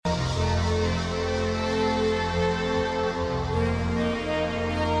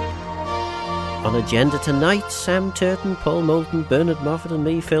On agenda tonight, Sam Turton, Paul Moulton, Bernard Moffat and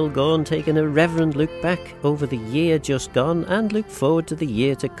me, Phil Gaughan, taking a reverent look back over the year just gone and look forward to the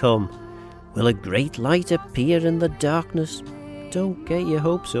year to come. Will a great light appear in the darkness? Don't get your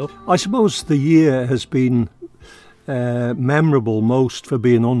hopes up. I suppose the year has been memorable most for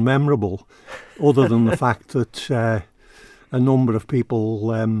being unmemorable, other than the fact that a number of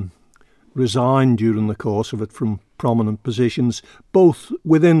people resigned during the course of it from prominent positions, both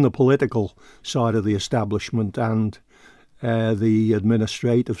within the political side of the establishment and the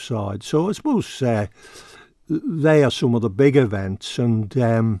administrative side. So I suppose they are some of the big events.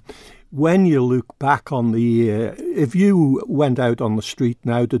 And when you look back on the year, if you went out on the street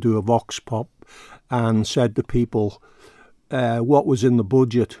now to do a vox pop and said to people what was in the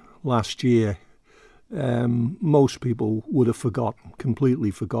budget last year, most people would have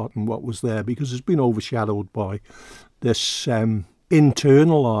completely forgotten what was there, because it's been overshadowed by this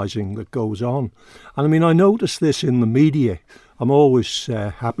internalising that goes on. And I mean, I notice this in the media. I'm always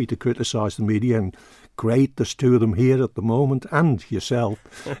happy to criticise the media, and great, there's two of them here at the moment, and yourself,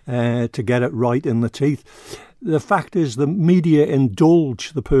 to get it right in the teeth. The fact is, the media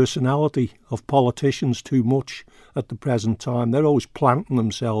indulge the personality of politicians too much at the present time. They're always planting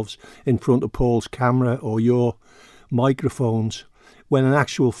themselves in front of Paul's camera or your microphones, when in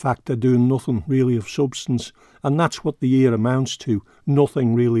actual fact they're doing nothing really of substance. And that's what the year amounts to,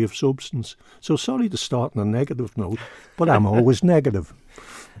 nothing really of substance. So sorry to start on a negative note, but I'm always negative.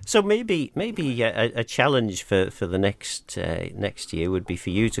 So maybe a challenge for the next year would be for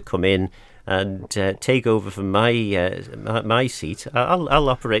you to come in and take over from my seat. I'll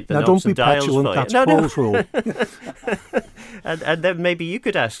operate the knobs and dials for you. Now don't be petulant, that's Paul's role. And then maybe you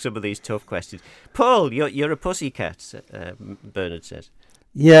could ask some of these tough questions. Paul, you're a pussycat, Bernard says.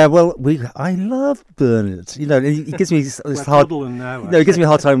 Yeah, well, I love Bernard. You know, he gives me this hard. Now, he gives me a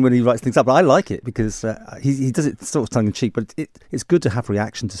hard time when he writes things up, but I like it because he does it sort of tongue in cheek. But it's good to have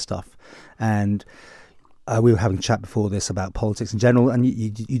reaction to stuff, and we were having a chat before this about politics in general, and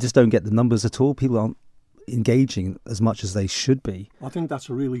you just don't get the numbers at all. People aren't engaging as much as they should be. I think that's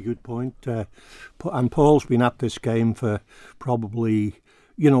a really good point. And Paul's been at this game for probably,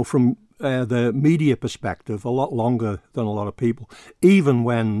 from the media perspective, a lot longer than a lot of people. Even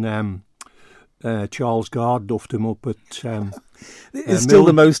when Charles Gard duffed him up at it's still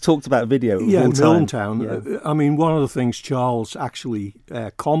the most talked about video of all time. Miltontown. Yeah. I mean, one of the things Charles actually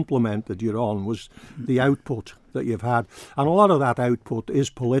complimented you on was the output that you've had. And a lot of that output is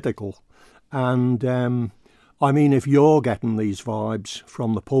political. And I mean, if you're getting these vibes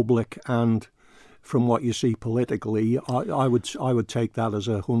from the public and from what you see politically, I would take that as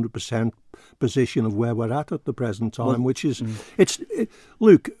 100% position of where we're at the present time, which is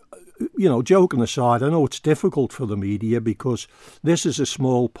look, joking aside, I know it's difficult for the media because this is a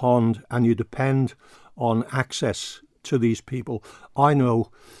small pond and you depend on access to these people. I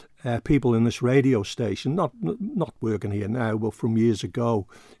know people in this radio station, not working here now, but from years ago,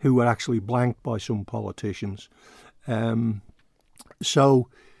 who were actually blanked by some politicians. So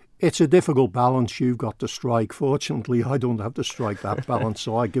it's a difficult balance you've got to strike. Fortunately, I don't have to strike that balance,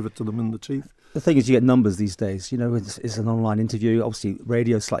 so I give it to them in the teeth. The thing is, you get numbers these days. It's an online interview. Obviously,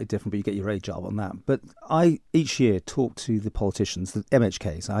 radio is slightly different, but you get your radio job on that. But I, each year, talk to the politicians, the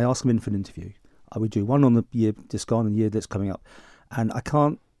MHKs. I ask them in for an interview. I would do one on the year just gone and the year that's coming up. And I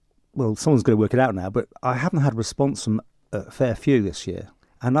can't, well, someone's going to work it out now, but I haven't had a response from a fair few this year.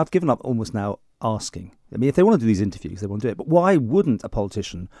 And I've given up almost now asking. I mean, if they want to do these interviews, they want to do it. But why wouldn't a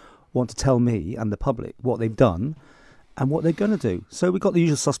politician want to tell me and the public what they've done and what they're going to do? So we've got the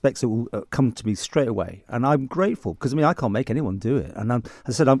usual suspects that will come to me straight away. And I'm grateful because, I can't make anyone do it. And as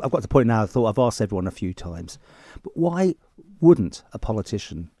I said, I've got to the point now, I've asked everyone a few times. But why wouldn't a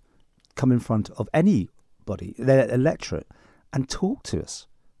politician come in front of anybody, their electorate, and talk to us?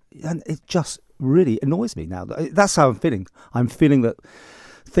 And it just really annoys me now. That's how I'm feeling. I'm feeling that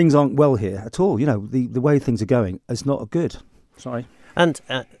things aren't well here at all. The way things are going is not good. Sorry. And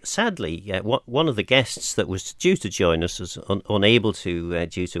sadly, one of the guests that was due to join us was unable to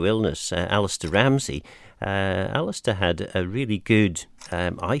due to illness, Alistair Ramsey. Alistair had a really good,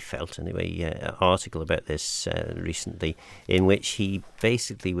 I felt anyway, article about this recently, in which he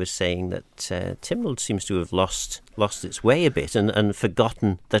basically was saying that Tynwald seems to have lost its way a bit and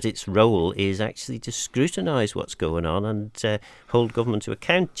forgotten that its role is actually to scrutinise what's going on and hold government to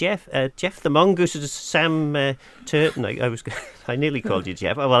account. Jeff the Mongoose is Sam Turton. I nearly called you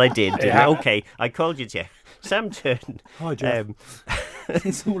Jeff. Well, I did. Yeah. Okay, I called you Jeff. Sam Turton. Hi, Jeff.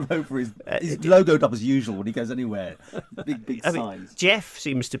 It's all over his logoed up as usual when he goes anywhere. Big signs. Jeff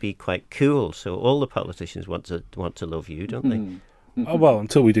seems to be quite cool, so all the politicians want to love you, don't they? Well,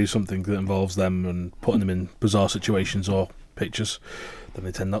 until we do something that involves them and putting them in bizarre situations or pictures, then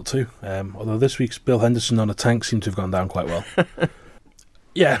they tend not to. Although this week's Bill Henderson on a tank seemed to have gone down quite well.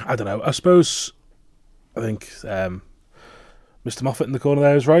 Yeah, I don't know. I think Mr. Moffat in the corner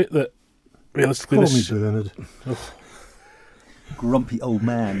there is right, that realistically Call this... me Bernard. Grumpy old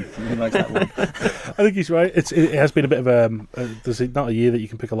man. He likes that one. I think he's right. It has been a bit of there's not a year that you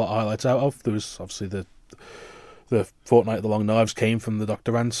can pick a lot of highlights out of. There was obviously the fortnight of the Long Knives came from the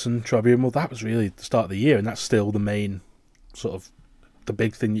Dr. Ranson tribunal. That was really the start of the year, and that's still the main sort of the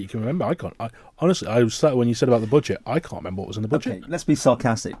big thing that you can remember. Honestly, I was when you said about the budget, I can't remember what was in the budget. Okay, let's be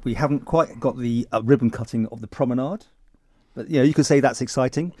sarcastic. We haven't quite got the ribbon cutting of the promenade, but you could say that's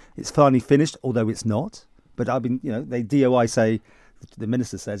exciting. It's finally finished, although it's not. But I've been, they DOI say, the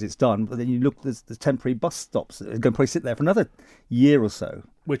minister says it's done, but then you look, there's temporary bus stops that are going to probably sit there for another year or so.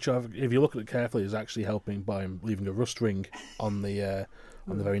 Which, if you look at it carefully, is actually helping by leaving a rust ring on the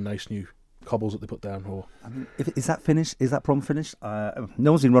very nice new cobbles that they put down. Or Is that finished? Is that problem finished?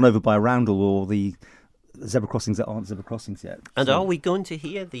 No one's been run over by a roundel or the zebra crossings that aren't zebra crossings yet. And are we going to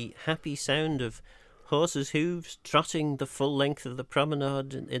hear the happy sound of horses' hooves trotting the full length of the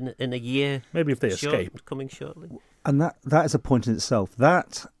promenade in a year? Maybe if they escape. Coming shortly. And that is a point in itself.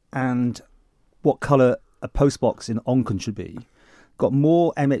 That and what colour a postbox in Onken should be got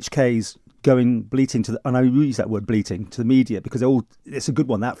more MHKs going bleating to and I use that word bleating to the media because it's a good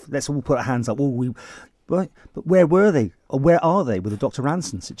one. Let's all put our hands up. Right, but where were they, or where are they with the Dr.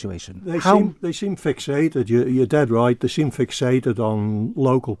 Ranson situation? They seem fixated. You're dead right. They seem fixated on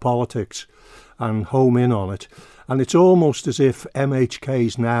local politics and home in on it. And it's almost as if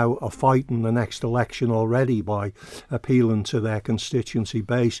MHKs now are fighting the next election already by appealing to their constituency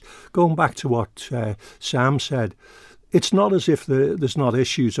base. Going back to what Sam said, it's not as if there's not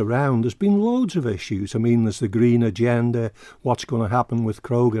issues around. There's been loads of issues. I mean, there's the green agenda, what's going to happen with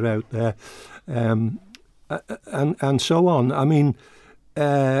Kroger out there, and so on. I mean,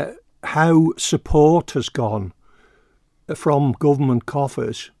 how support has gone from government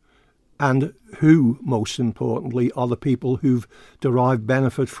coffers, and who, most importantly, are the people who've derived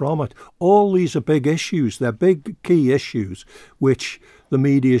benefit from it. All these are big issues. They're big key issues which the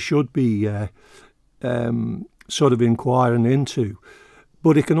media should be sort of inquiring into.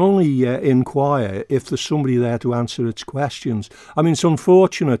 But it can only inquire if there's somebody there to answer its questions. I mean, it's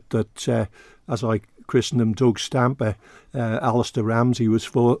unfortunate that, as I christened him, Doug Stamper, Alistair Ramsey was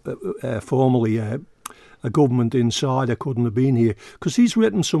formerly a government insider, couldn't have been here, because he's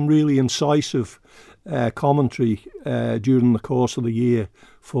written some really incisive commentary during the course of the year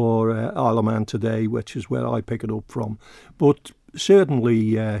for Isle of Man Today, which is where I pick it up from. But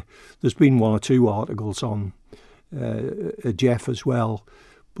certainly there's been one or two articles on Jeff as well,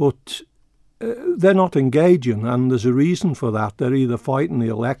 but they're not engaging, and there's a reason for that. They're either fighting the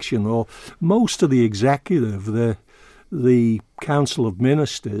election, or most of the executive, the Council of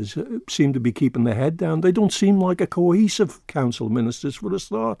Ministers, seem to be keeping their head down. They don't seem like a cohesive Council of Ministers for a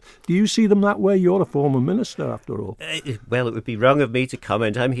start. Do you see them that way? You're a former minister, after all. Well, it would be wrong of me to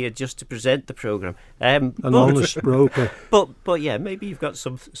comment. I'm here just to present the programme. An honest broker. But yeah, maybe you've got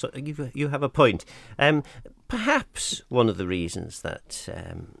you have a point. Perhaps one of the reasons that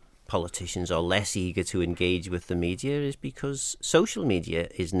politicians are less eager to engage with the media is because social media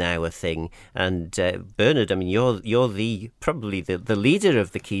is now a thing. And Bernard, I mean, you're probably the leader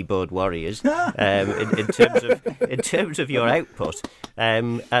of the keyboard warriors in terms of your output,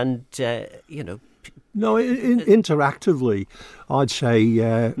 No, interactively, I'd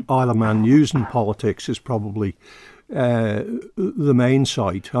say Isle of Man News and Politics is probably the main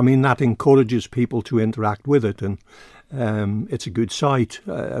site. I mean, that encourages people to interact with it, and it's a good site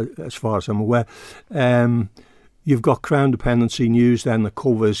as far as I'm aware. You've got Crown Dependency News then that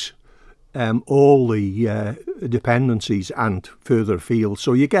covers all the dependencies and further afield,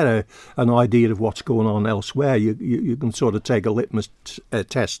 so you get an idea of what's going on elsewhere. You can sort of take a litmus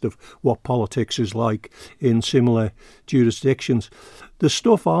test of what politics is like in similar jurisdictions. The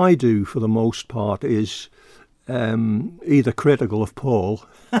stuff I do for the most part is either critical of Paul.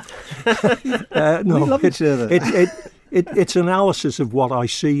 No, we love each other. It's analysis of what I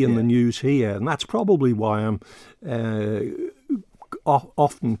see in the news here, and that's probably why I'm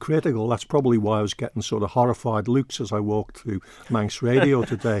often critical. That's probably why I was getting sort of horrified looks as I walked through Manx Radio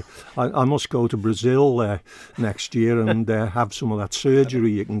today. I must go to Brazil next year and have some of that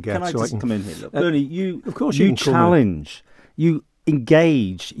surgery you can get. Can I just come in here? Look, Bernie, you challenge, you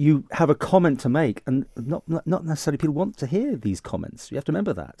engage, you have a comment to make, and not necessarily people want to hear these comments. You have to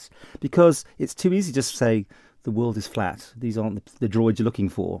remember that, because it's too easy just to say the world is flat. These aren't the droids you're looking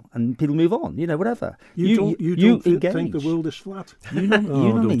for, and people move on. Whatever. You don't engage. think the world is flat? You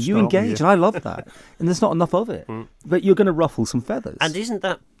know me. You engage, and I love that. And there's not enough of it. But you're going to ruffle some feathers. And isn't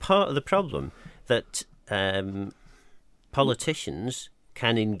that part of the problem, that politicians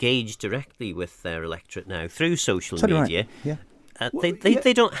can engage directly with their electorate now through social media? Right. Yeah.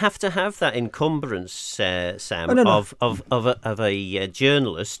 They don't have to have that encumbrance, Sam, of a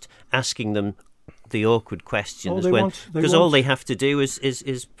journalist asking them the awkward questions, because all they have to do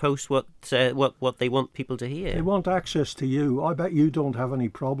is post what they want people to hear. They want access to you. I bet you don't have any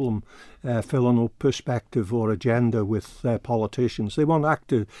problem filling up perspective or agenda with politicians. They want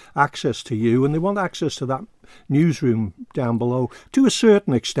access to you, and they want access to that newsroom down below, to a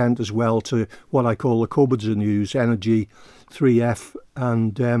certain extent as well, to what I call the cupboards of news, Energy, 3F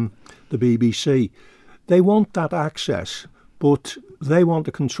and the BBC. They want that access, but they want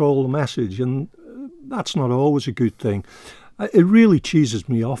to control the message, and that's not always a good thing. It really cheeses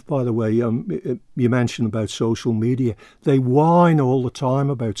me off, by the way. You mentioned about social media. They whine all the time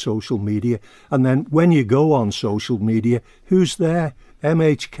about social media, and then when you go on social media, who's there?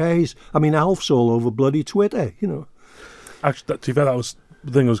 MHKs. I mean, Alf's all over bloody Twitter, Actually, to be fair, that was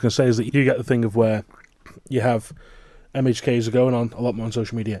the thing I was going to say, is that you get the thing of where you have MHKs are going on a lot more on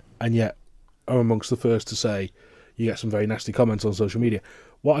social media, and yet are amongst the first to say you get some very nasty comments on social media.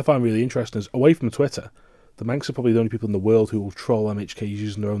 What I find really interesting is, away from Twitter, the Manx are probably the only people in the world who will troll MHKs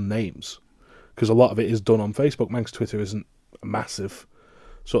using their own names, because a lot of it is done on Facebook. Manx Twitter isn't a massive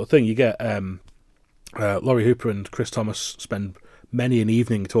sort of thing. You get Laurie Hooper and Chris Thomas spend many an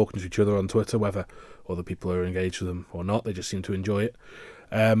evening talking to each other on Twitter, whether other people are engaged with them or not. They just seem to enjoy it.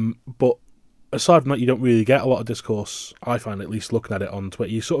 But aside from that, you don't really get a lot of discourse, I find, at least looking at it on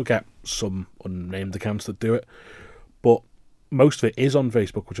Twitter. You sort of get some unnamed accounts that do it, but most of it is on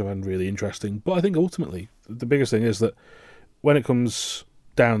Facebook, which I find really interesting. But I think ultimately, the biggest thing is that when it comes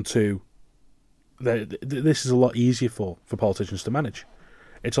down to this is a lot easier for politicians to manage.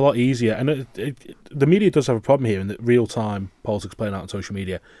 It's a lot easier, and the media does have a problem here in that real-time politics playing out on social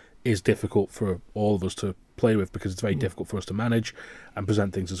media is difficult for all of us to play with, because it's very difficult for us to manage and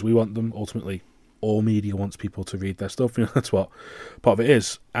present things as we want them. Ultimately, all media wants people to read their stuff. That's what part of it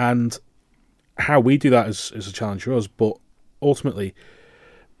is, and how we do that is a challenge for us. But ultimately,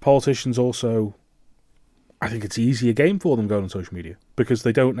 politicians also, I think it's an easier game for them going on social media, because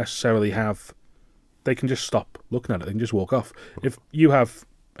they don't necessarily have. They can just stop looking at it. They can just walk off. If you have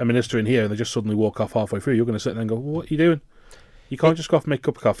a minister in here and they just suddenly walk off halfway through, you're going to sit there and go, well, what are you doing? You can't just go off and make a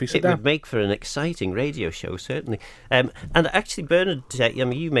cup of coffee. Sit down. It would make for an exciting radio show, certainly. And actually, Bernard,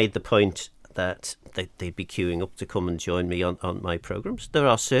 you made the point that they'd be queuing up to come and join me on my programmes. There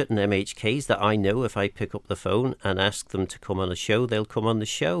are certain MHKs that I know, if I pick up the phone and ask them to come on a show, they'll come on the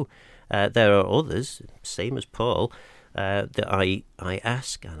show. There are others, same as Paul, that I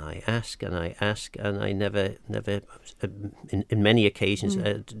ask and I ask and I ask, and I never in many occasions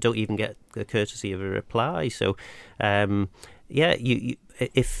don't even get the courtesy of a reply. So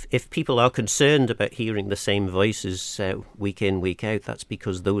if people are concerned about hearing the same voices week in, week out, that's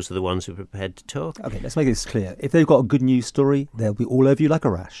because those are the ones who are prepared to talk. Okay, let's make this clear. If they've got a good news story, they'll be all over you like a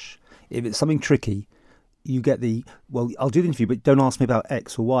rash. If it's something tricky, you get I'll do the interview, but don't ask me about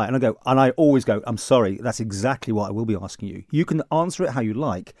X or Y. And I always go, I'm sorry, that's exactly what I will be asking you. You can answer it how you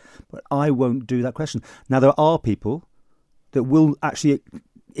like, but I won't do that question. Now, there are people that will actually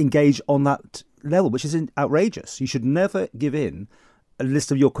engage on that level, which is outrageous. You should never give in a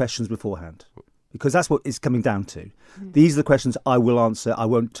list of your questions beforehand, because that's what it's coming down to. These are the questions I will answer. I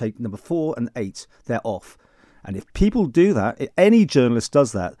won't take number 4 and 8. They're off. And if people do that, if any journalist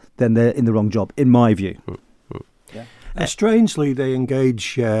does that, then they're in the wrong job, in my view. Yeah. Strangely, they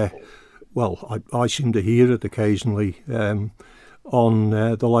engage, I seem to hear it occasionally, on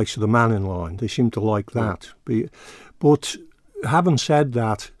the likes of the Man in Line. They seem to like that. But having said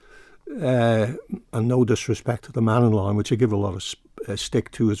that, and no disrespect to the Man in Line, which I give a lot of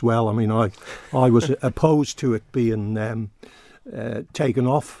stick to as well. I mean, I was opposed to it being taken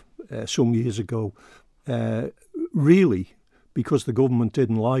off some years ago, really, because the government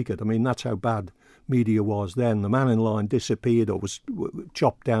didn't like it. I mean, that's how bad media was then. The Man in Line disappeared, or was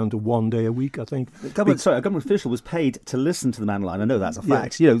chopped down to 1 day a week, I think. A government official was paid to listen to the Man in Line. I know that's a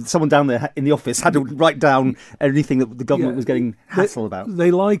fact. Yeah. Someone down there in the office had to write down anything that the government was getting hassle about.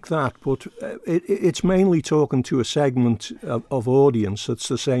 They like that, but it's mainly talking to a segment of audience that's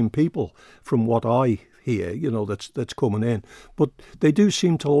the same people, from what I hear, that's coming in. But they do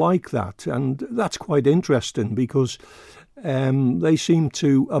seem to like that, and that's quite interesting, because they seem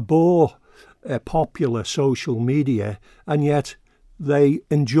to abhor popular social media, and yet they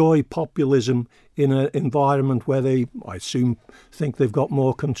enjoy populism in an environment where they, I assume, think they've got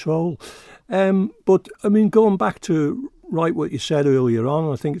more control. But, I mean, going back to what you said earlier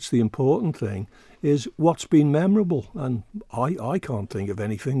on, I think it's the important thing, is what's been memorable. And I can't think of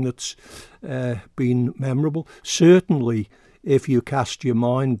anything that's been memorable. Certainly, if you cast your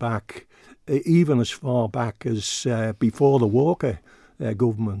mind back, even as far back as before the Walker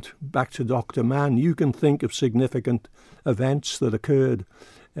government, back to Dr. Mann, you can think of significant events that occurred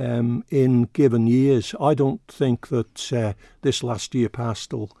in given years. I don't think that this last year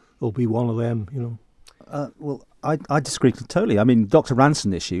past will be one of them, you know. Well, I disagree totally. I mean, Dr.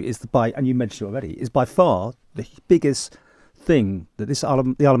 Ranson issue is and you mentioned it already, is by far the biggest thing that the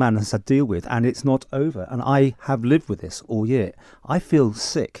Isle of Man has had to deal with, and it's not over. And I have lived with this all year. I feel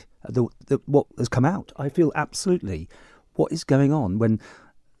sick at what has come out. I feel absolutely what is going on when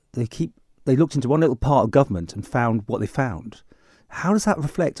they looked into one little part of government and found what they found. How does that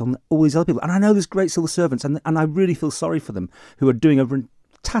reflect on all these other people? And I know there's great civil servants, and I really feel sorry for them who are doing a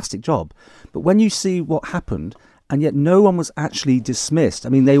fantastic job. But when you see what happened, and yet no one was actually dismissed. I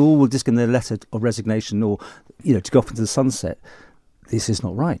mean, they all were just given their letter of resignation or, you know, to go off into the sunset. This is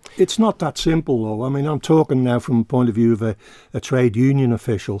not right. It's not that simple, though. I mean, I'm talking now from the point of view of a trade union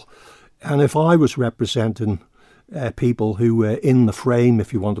official. And if I was representing people who were in the frame,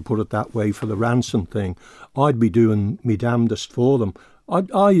 if you want to put it that way, for the Ranson thing, I'd be doing me damnedest for them.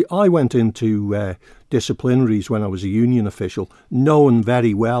 I went into disciplinaries when I was a union official, knowing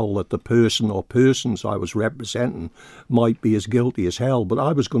very well that the person or persons I was representing might be as guilty as hell, but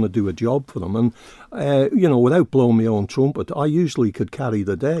I was going to do a job for them. And, you know, without blowing my own trumpet, I usually could carry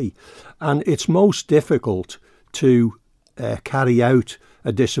the day. And it's most difficult to carry out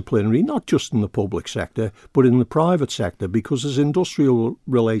a disciplinary, not just in the public sector, but in the private sector, because there's industrial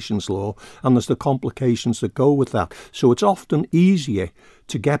relations law and there's the complications that go with that. So it's often easier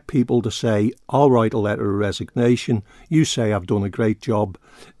to get people to say, I'll write a letter of resignation, you say I've done a great job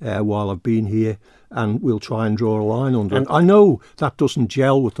while I've been here, and we'll try and draw a line under it. I know that doesn't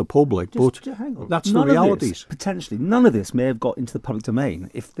gel with the public, but that's the realities. Potentially, none of this may have got into the public domain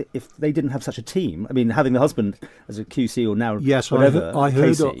if they didn't have such a team. I mean, having the husband as a QC or now yes, whatever. I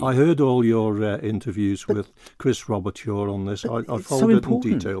heard all your interviews with Chris Robertshaw on this. I followed it in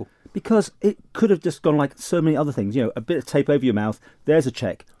detail. Because it could have just gone like so many other things. You know, a bit of tape over your mouth, there's a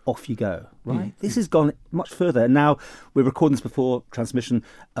check, off you go, right? This has gone much further. And now we're recording this before transmission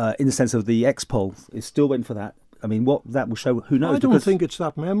in the sense of the X-poll is still waiting for that. I mean, what that will show, who knows? I don't think it's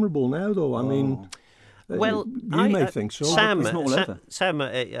that memorable now, though. I mean... Well, you may think so. Sam,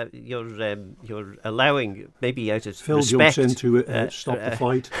 you're allowing, maybe out of Phil respect, jumps into it, stop the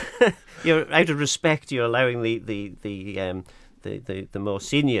fight. You're out of respect. You're allowing the more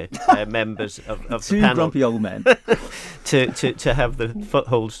senior members of the two panel, grumpy old men, to have the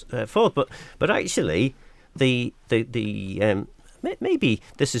footholds forward. But actually, maybe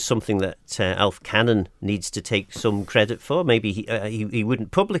this is something that Alf Cannon needs to take some credit for. Maybe he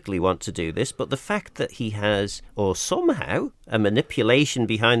wouldn't publicly want to do this, but the fact that he has, or somehow a manipulation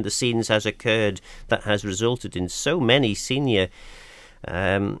behind the scenes has occurred that has resulted in so many senior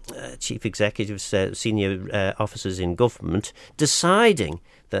chief executives, senior officers in government deciding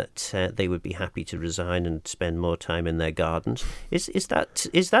that they would be happy to resign and spend more time in their gardens. Is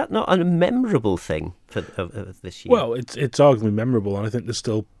that not a memorable thing of this year? Well, it's arguably memorable, and I think there's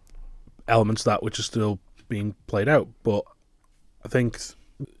still elements of that which are still being played out. But I think,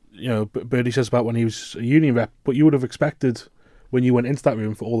 you know, Bertie says about when he was a union rep, but you would have expected when you went into that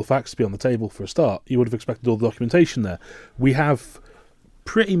room for all the facts to be on the table for a start. You would have expected all the documentation there. We have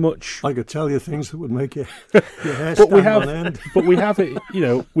pretty much. I could tell you things that would make your hair stand on end. But we have it. You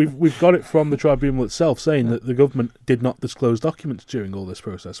know, we've got it from the tribunal itself saying that the government did not disclose documents during all this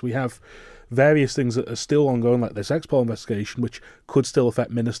process. We have various things that are still ongoing, like this X-poll investigation, which could still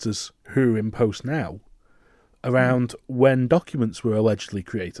affect ministers who are in post now, around when documents were allegedly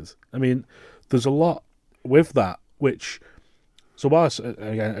created. I mean, there's a lot with that which. So whilst,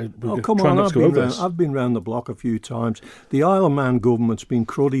 again, come on, I've been round the block a few times. The Isle of Man government's been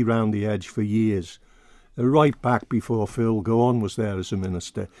cruddy round the edge for years. Right back before Phil Gorn was there as a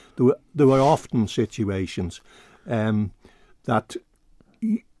minister. There were often situations that,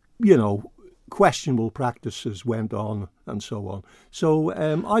 you know, questionable practices went on and so on. So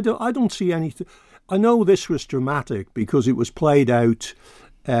I don't see anything. I know this was dramatic because it was played out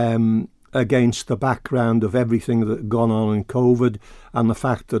against the background of everything that had gone on in COVID and the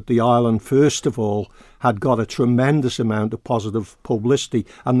fact that the island, first of all, had got a tremendous amount of positive publicity,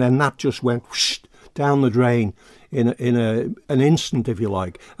 and then that just went whoosh, down the drain in an instant, if you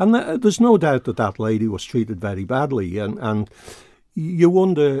like. And there's no doubt that lady was treated very badly, and you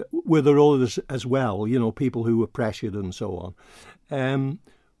wonder whether others as well, people who were pressured and so on.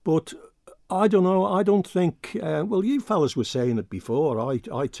 But I don't know. I don't think. Well, you fellas were saying it before.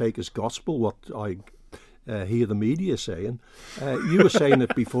 I take as gospel what I hear the media saying. You were saying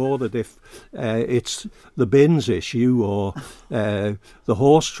it before that if it's the bins issue or the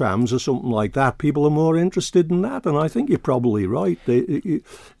horse trams or something like that, people are more interested in that. And I think you're probably right.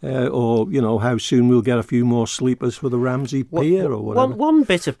 Or how soon we'll get a few more sleepers for the Ramsey Pier or whatever. One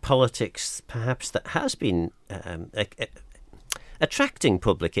bit of politics, perhaps, that has been attracting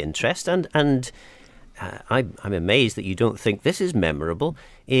public interest, and I'm amazed that you don't think this is memorable,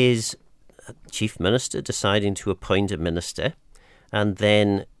 is Chief Minister deciding to appoint a minister and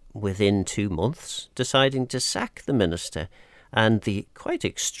then within 2 months deciding to sack the minister, and the quite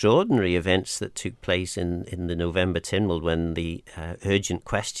extraordinary events that took place in the November Tynwald when the urgent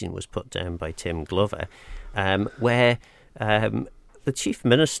question was put down by Tim Glover, where the Chief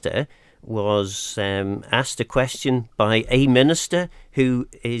Minister was asked a question by a minister who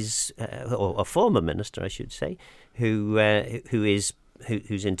is, or a former minister I should say, whose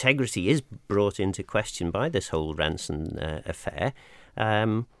integrity is brought into question by this whole Ranson affair,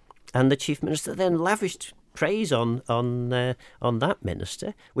 and the Chief Minister then lavished praise on that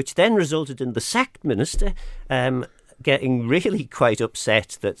minister, which then resulted in the sacked minister getting really quite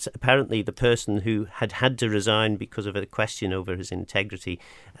upset that apparently the person who had to resign because of a question over his integrity,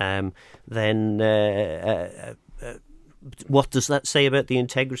 what does that say about the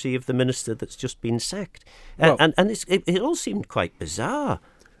integrity of the minister that's just been sacked? Well, and it all seemed quite bizarre.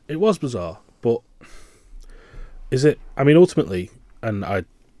 It was bizarre, but is it? I mean, ultimately, and I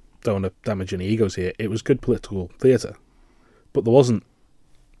don't want to damage any egos here, it was good political theatre, but there wasn't.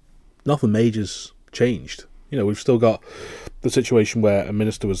 Nothing major's changed. We've still got the situation where a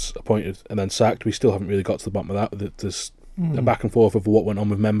minister was appointed and then sacked. We still haven't really got to the bottom of that. There's a back and forth of what went on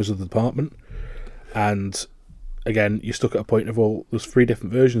with members of the department, and again, you're stuck at a point of, well, there's 3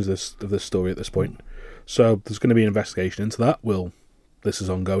 different versions of this story at this point. So there's going to be an investigation into that. This is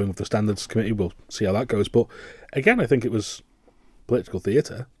ongoing with the Standards Committee. We'll see how that goes. But again, I think it was political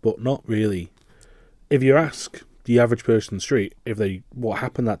theatre, but not really. If you ask the average person in the street what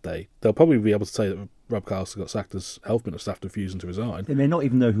happened that day, they'll probably be able to say that Rob Carlson got sacked as health minister after refusing to resign. They may not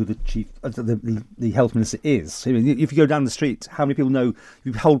even know who the chief, the health minister is. I mean, if you go down the street, how many people know? If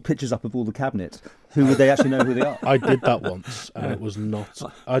you hold pictures up of all the cabinet, who would they actually know who they are? I did that once, and it was not.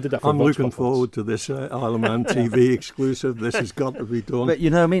 I did that. For I'm looking forward to this Isle of Man TV exclusive. This has got to be done. But you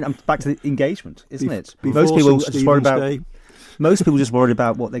know what I mean? I'm back to the engagement, isn't it? Most people just worry about. Most people just worried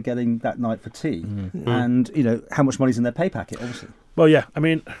about what they're getting that night for tea, and how much money's in their pay packet. Obviously. Well, yeah. I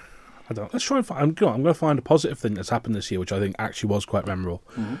mean, I don't. Let's try and find. I'm going to find a positive thing that's happened this year, which I think actually was quite memorable.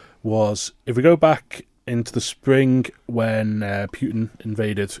 Was if we go back into the spring when Putin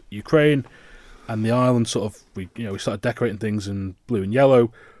invaded Ukraine, and the island sort of we started decorating things in blue and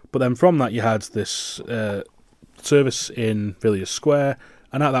yellow, but then from that you had this service in Villiers Square.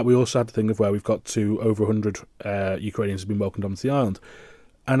 And at that, we also had the thing of where we've got to over 100 Ukrainians have been welcomed onto the island,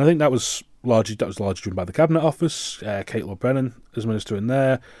 and I think that was largely driven by the Cabinet Office, Kate Lord-Brennan as minister in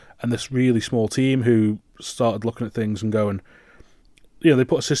there, and this really small team who started looking at things and going, they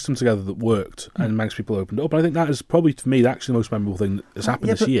put a system together that worked, and Manx people opened up. And I think that is probably for me actually the most memorable thing that has happened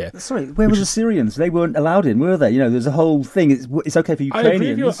this year. Sorry, where were the Syrians? They weren't allowed in, were they? There's a whole thing. It's okay for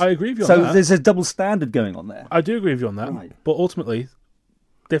Ukrainians. I agree with you on that. So there's a double standard going on there. I do agree with you on that, right. But ultimately,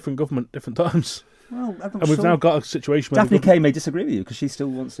 different government, different times. Well, and we've now got a situation where Daphne Kay may disagree with you because she still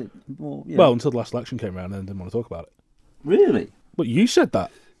wants it more. Well, until the last election came around and didn't want to talk about it. Really? But you said that.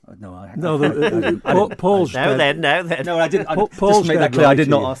 Paul's now then. No, I didn't. Paul's just make that clear. Right. I did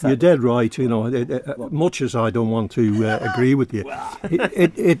not ask that. You're dead right. Much as I don't want to agree with you,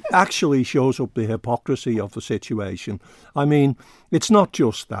 it actually shows up the hypocrisy of the situation. I mean, it's not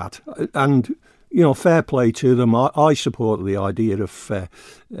just that, and. Fair play to them. I support the idea of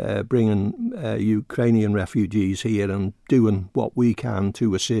bringing Ukrainian refugees here and doing what we can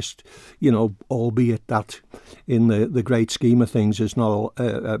to assist, albeit that in the great scheme of things is not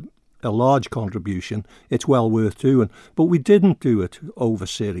a large contribution. It's well worth doing. But we didn't do it over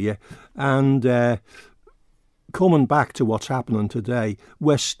Syria. And coming back to what's happening today,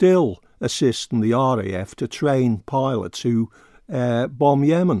 we're still assisting the RAF to train pilots who bomb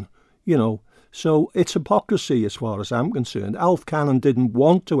Yemen, So it's hypocrisy as far as I'm concerned. Alf Cannon didn't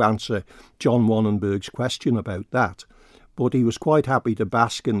want to answer John Wannenberg's question about that, but he was quite happy to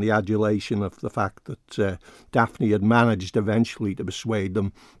bask in the adulation of the fact that Daphne had managed eventually to persuade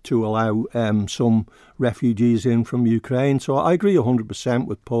them to allow some refugees in from Ukraine. So I agree 100%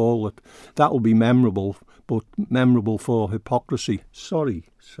 with Paul that will be memorable, but memorable for hypocrisy. Sorry,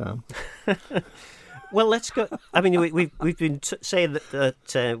 Sam. Well, let's go. I mean, we've been saying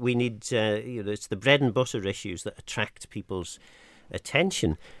that we need, it's the bread and butter issues that attract people's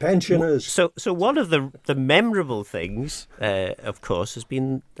attention. Pensioners. So one of the memorable things, of course, has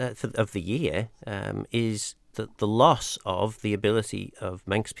been of the year is the loss of the ability of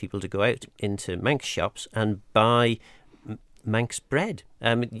Manx people to go out into Manx shops and buy Manx bread.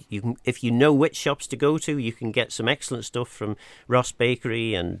 If you know which shops to go to, you can get some excellent stuff from Ross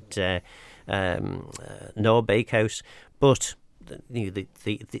Bakery and Knorr Bakehouse, but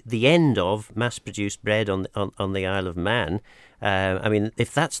the end of mass-produced bread on the Isle of Man. I mean,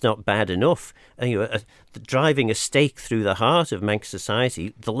 if that's not bad enough, driving a stake through the heart of Manx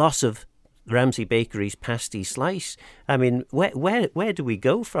society, the loss of Ramsay Bakery's pasty slice. I mean, where do we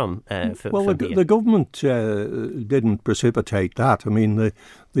go from? The government didn't precipitate that. I mean,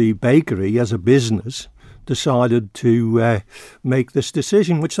 the bakery as a business decided to make this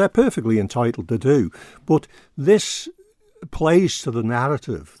decision, which they're perfectly entitled to do. But this plays to the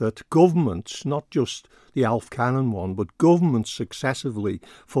narrative that governments, not just the Alf Cannon one, but governments successively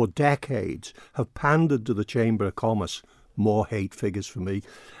for decades have pandered to the Chamber of Commerce, more hate figures for me,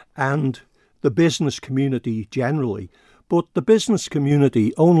 and the business community generally. But the business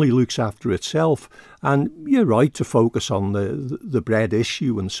community only looks after itself, and you're right to focus on the bread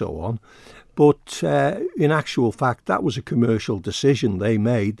issue and so on. But in actual fact, that was a commercial decision they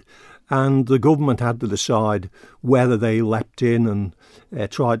made, and the government had to decide whether they leapt in and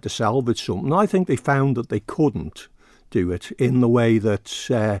tried to salvage something. I think they found that they couldn't do it in the way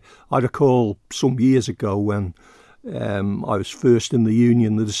that I recall some years ago when I was first in the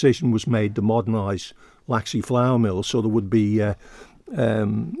union, the decision was made to modernise Laxey Flour Mill so there would be a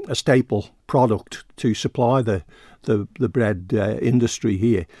staple product to supply the bread industry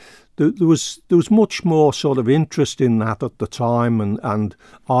here. There was much more sort of interest in that at the time and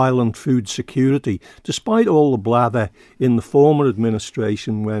island food security, despite all the blather in the former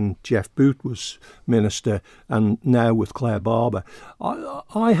administration when Jeff Booth was minister and now with Claire Barber.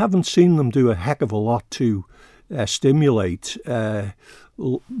 I haven't seen them do a heck of a lot to stimulate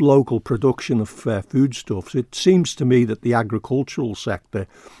local production of foodstuffs. It seems to me that the agricultural sector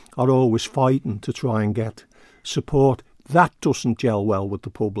are always fighting to try and get support. That doesn't gel well with the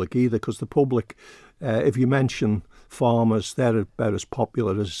public either, because the public, if you mention farmers, they're about as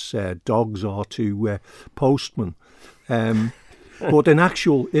popular as dogs are to postmen. But in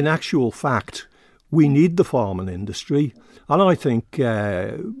actual fact, we need the farming industry, and I think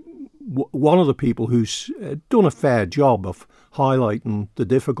one of the people who's done a fair job of highlighting the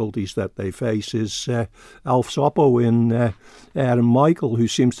difficulties that they face is Alf Soppo in Aaron Michael, who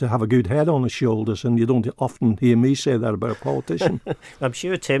seems to have a good head on his shoulders, and you don't often hear me say that about a politician. I'm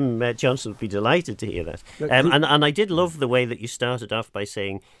sure Tim Johnson would be delighted to hear that. And I did love the way that you started off by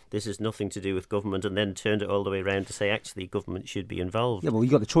saying this is nothing to do with government, and then turned it all the way around to say actually government should be involved. Yeah, well, you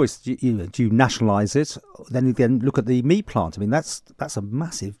got the choice. Do you nationalise it? Then you look at the meat plant. I mean, that's a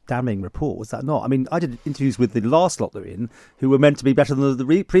massive damning report, was that not? I mean, I did interviews with the last lot they're in, who were meant to be better than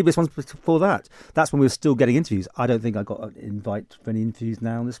the previous ones before that. That's when we were still getting interviews. I don't think I got an invite for any interviews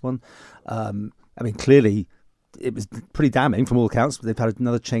now on this one. I mean, clearly, it was pretty damning from all accounts. They've had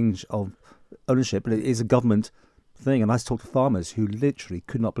another change of ownership, but it is a government thing. And I talked to farmers who literally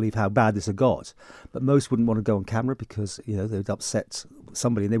could not believe how bad this had got. But most wouldn't want to go on camera because they would upset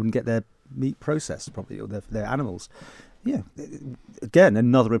somebody and they wouldn't get their meat processed properly, or their animals. Yeah, again,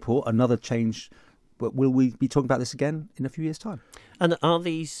 another report, another change. But will we be talking about this again in a few years' time? And are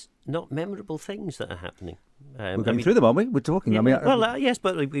these not memorable things that are happening? We're going through them, aren't we? We're talking. Yeah, yes,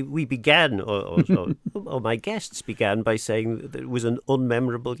 but we began, or my guests began by saying that it was an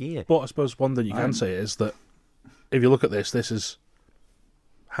unmemorable year. But I suppose one thing you can say is that if you look at this is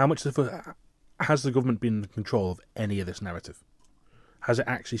how much has the government been in control of any of this narrative? Has it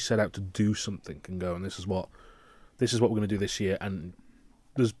actually set out to do something and go, and this is what we're going to do this year? And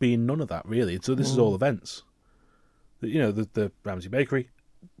there's been none of that, really. So this is all events. The Ramsay Bakery,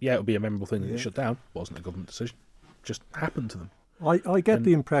 it would be a memorable thing that it shut down. Wasn't a government decision. Just happened to them. I get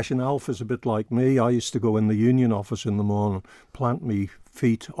the impression Alf is a bit like me. I used to go in the union office in the morning, plant me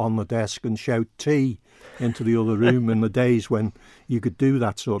feet on the desk and shout tea into the other room in the days when you could do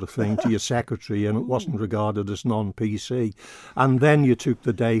that sort of thing to your secretary and it wasn't regarded as non-PC. And then you took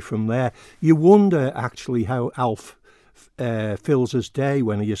the day from there. You wonder actually how Alf fills his day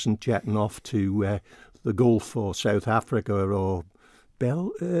when he isn't jetting off to the Gulf or South Africa or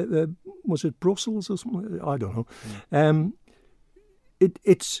was it Brussels or something? I don't know.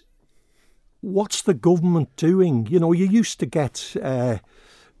 It's what's the government doing? You used to get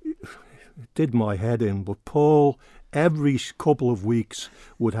did my head in. But Paul, every couple of weeks,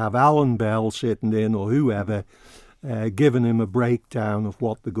 would have Alan Bell sitting in or whoever, giving him a breakdown of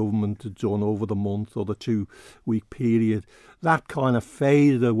what the government had done over the month or the 2-week period. That kind of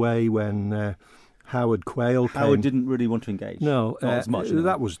faded away when Howard Quayle came. Howard didn't really want to engage. No, not as much. No.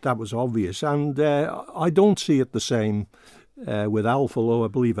 That was obvious, and I don't see it the same with Alf. Although I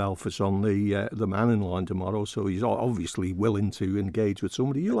believe Alf is on the man in line tomorrow, so he's obviously willing to engage with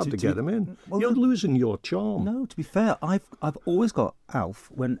somebody. You'll have to get him in. Well, you're losing your charm. No, to be fair, I've always got Alf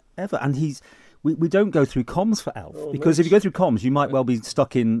whenever, and he's. We don't go through comms for Alf because if you go through comms, you might well be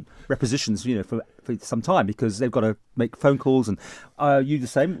stuck in repositions, for some time because they've got to make phone calls. And you the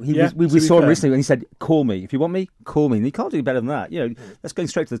same? We saw him recently and he said, "Call me if you want me. Call me." And he can't do better than that. That's going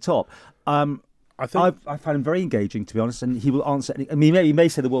straight to the top. I find him very engaging, to be honest, and he will answer. I mean, he may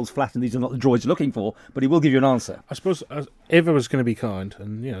say the world's flat and these are not the droids you're looking for, but he will give you an answer. I suppose if I was going to be kind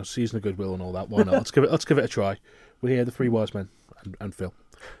and season of goodwill and all that, why not? Let's give it a try. We're here, the three wise men and Phil.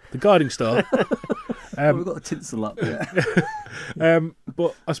 The guiding star. We've got a tinsel up, yeah.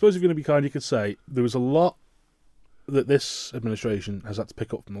 But I suppose if you're going to be kind, you could say there was a lot that this administration has had to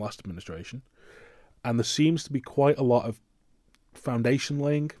pick up from the last administration, and there seems to be quite a lot of foundation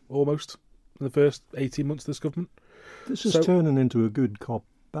laying almost in the first 18 months of this government. This is turning into a good cop,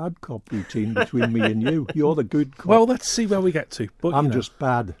 bad cop routine between me and you. You're the good cop. Well, let's see where we get to. But I'm just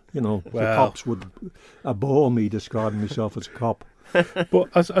bad. The cops would abhor me describing myself as a cop. But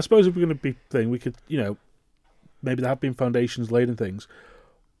I suppose if we're going to be we could, maybe there have been foundations laid and things.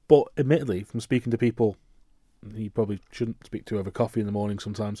 But admittedly, from speaking to people you probably shouldn't speak to over coffee in the morning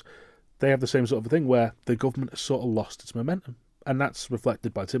sometimes, they have the same sort of thing where the government has sort of lost its momentum. And that's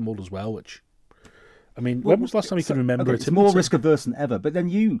reflected by Tynwald as well, which, when was the last time you can remember it's more risk averse than ever. But then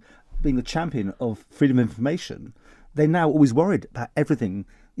you, being the champion of freedom of information, they're now always worried about everything.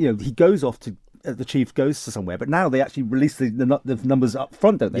 He goes off to... the chief goes to somewhere, but now they actually release the numbers up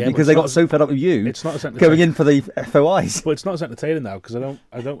front, don't they? Because they got so fed up with you. It's not as going in for the FOIs. But it's not as entertaining now because I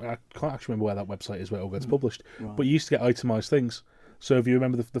can't actually remember where that website is where it all gets published. Right. But you used to get itemised things. So if you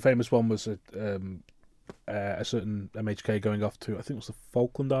remember, the famous one was a certain MHK going off to, I think it was the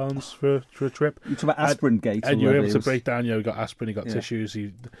Falkland Islands for a trip. You're talking about aspirin gate. And you were able to break down, he got aspirin, he got tissues,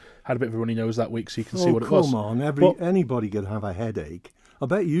 he had a bit of a runny nose that week, so you can see what it was. Come on, anybody could have a headache. I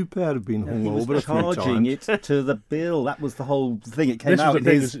bet you pair have been hungover a few times. Charging it to the bill. That was the whole thing. It came out in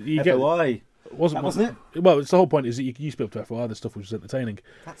his FOI. Wasn't it? Well, it's the whole point is that you used to be able to FOI the stuff which was entertaining.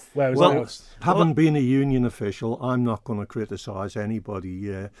 Having been a union official, I'm not going to criticise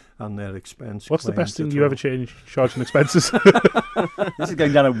anybody and their expense. What's the best thing you ever charging expenses? This is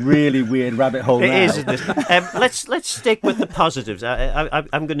going down a really weird rabbit hole now. It is, isn't it? Let's stick with the positives.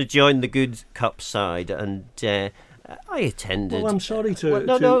 I'm going to join the good cop side and... I attended. Well, I'm sorry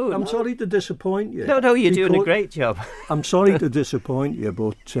I'm sorry to disappoint you. No, you're doing a great job. I'm sorry to disappoint you,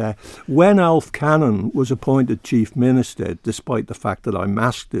 but when Alf Cannon was appointed Chief Minister, despite the fact that I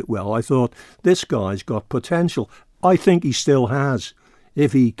masked it well, I thought, this guy's got potential. I think he still has,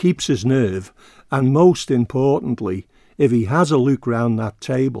 if he keeps his nerve, and most importantly, if he has a look round that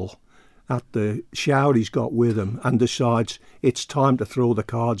table at the shower he's got with him and decides it's time to throw the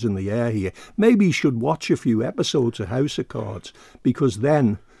cards in the air here. Maybe he should watch a few episodes of House of Cards, because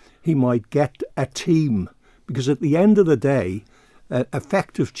then he might get a team. Because at the end of the day,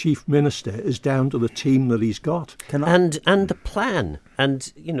 effective Chief Minister is down to the team that he's got. And the plan.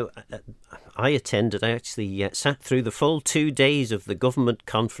 And, I actually sat through the full 2 days of the government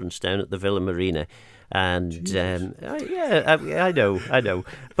conference down at the Villa Marina. And I know,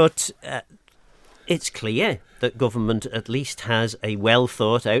 but it's clear that government at least has a well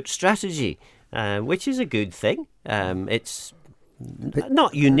thought out strategy, which is a good thing. It's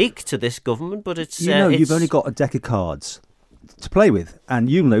not unique to this government, but it's you've only got a deck of cards to play with, and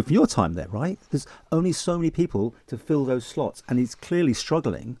you know from your time there, right? There's only so many people to fill those slots, and he's clearly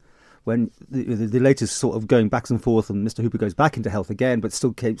struggling. When the latest sort of going back and forth, and Mr. Hooper goes back into health again, but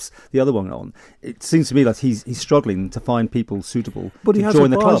still keeps the other one on. It seems to me like he's struggling to find people suitable to join the club. But he has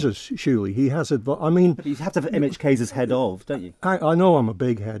advisors, surely. He has advisors. But you have to have MHKs as head of, don't you? I know I'm a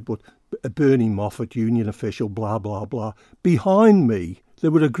big head, but Bernie Moffat, union official, blah, blah, blah. Behind me, there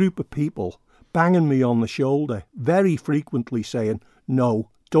were a group of people banging me on the shoulder, very frequently saying,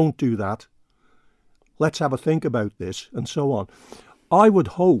 no, don't do that. Let's have a think about this, and so on. I would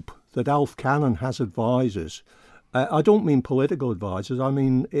hope that Alf Cannon has advisors I don't mean political advisors. I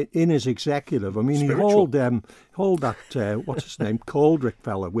mean in his executive. I mean Spiritual. he hold that what's his name, Coldrick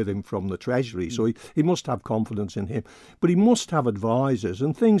fella with him from the Treasury. So he must have confidence in him. But he must have advisors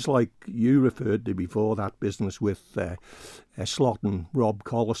and things like you referred to before, that business with slotting Rob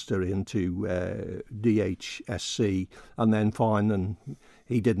Collister into DHSC and then finding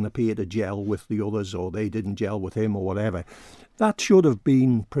he didn't appear to gel with the others or they didn't gel with him or whatever. That should have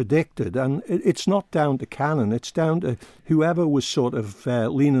been predicted, and it's not down to Cannon, it's down to whoever was sort of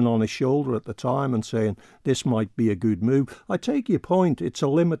leaning on his shoulder at the time and saying this might be a good move. I take your point, it's a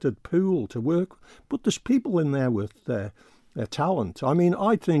limited pool to work, but there's people in there with talent. I mean,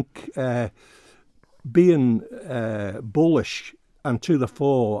 I think being bullish and to the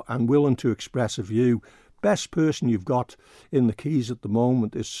fore and willing to express a view, best person you've got in the Keys at the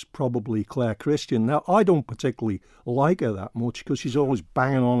moment is probably Claire Christian. Now, I don't particularly like her that much because she's always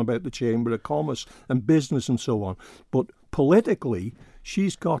banging on about the Chamber of Commerce and business and so on. But politically,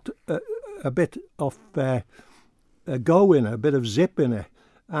 she's got a bit of a go in her, a bit of zip in her.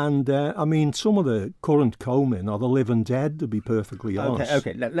 And, I mean, some of the current Comyn are the living dead, to be perfectly honest.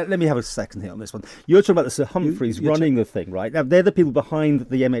 Okay. Let me have a second here on this one. You're talking about the Sir Humphreys running the thing, right? Now, they're the people behind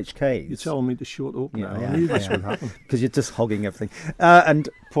the MHKs. You're telling me to shut up now. Yeah, I knew this would happen. Because you're just hogging everything. And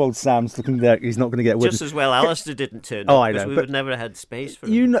poor old Sam's looking there. He's not going to get a word. Just as well Alistair didn't turn Oh, up, I know, because we but would never have had space for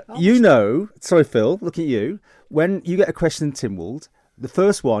him. You know, sorry, Phil, look at you. When you get a question in Tynwald, the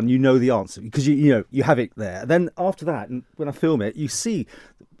first one, you know the answer because you have it there. Then after that, and when I film it, you see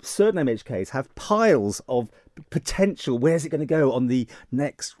certain MHKs have piles of potential. Where's it going to go on the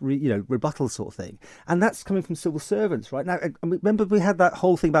next, rebuttal sort of thing? And that's coming from civil servants, right? Now, remember we had that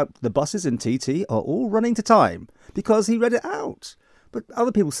whole thing about the buses in TT are all running to time because he read it out. But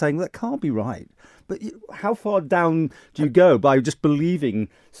other people saying that can't be right. But how far down do you go by just believing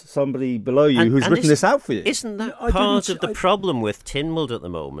somebody below you who's written this out for you? Isn't that part of the problem with Tynwald at the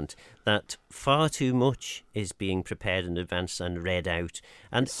moment, that far too much is being prepared in advance and read out?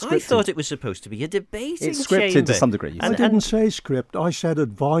 And I thought it was supposed to be a debating It's scripted chamber. to some degree. I didn't say script. I said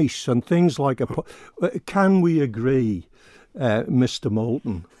advice and things like can we agree, Mr.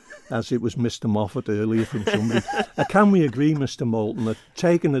 Moulton, as it was Mr. Moffat earlier from somebody, can we agree, Mr. Moulton, that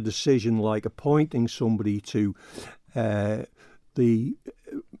taking a decision like appointing somebody to the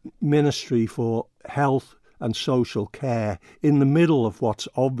Ministry for Health and Social Care in the middle of what's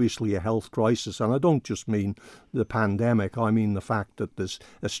obviously a health crisis, and I don't just mean the pandemic, I mean the fact that there's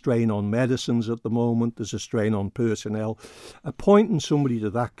a strain on medicines at the moment, there's a strain on personnel. Appointing somebody to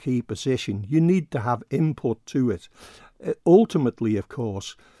that key position, you need to have input to it. Ultimately, of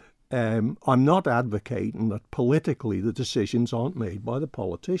course, I'm not advocating that politically the decisions aren't made by the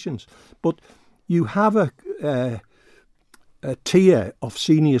politicians, but you have a tier of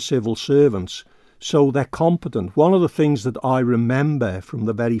senior civil servants, so they're competent. One of the things that I remember from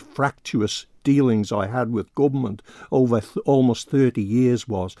the very fractious dealings I had with government over almost 30 years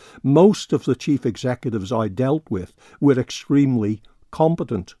was most of the chief executives I dealt with were extremely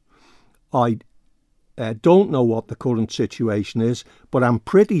competent. I don't know what the current situation is, but I'm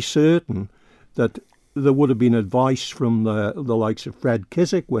pretty certain that there would have been advice from the likes of Fred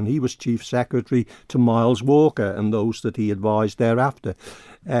Kissack when he was Chief Secretary to Miles Walker and those that he advised thereafter.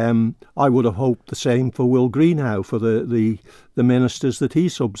 I would have hoped the same for Will Greenhow, for the ministers that he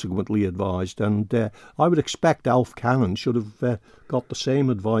subsequently advised. And I would expect Alf Cannon should have got the same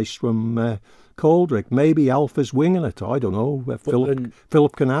advice from Coldrick. Maybe Alf is winging it. I don't know.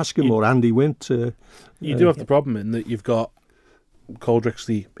 Philip can ask him, or Andy Wint. You do have the problem in that you've got Coldrick's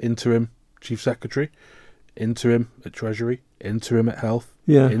the interim Chief Secretary, interim at Treasury, interim at Health,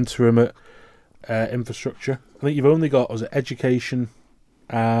 interim at Infrastructure. I think you've only got, was it Education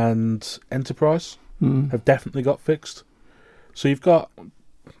and Enterprise have definitely got fixed. So you've got,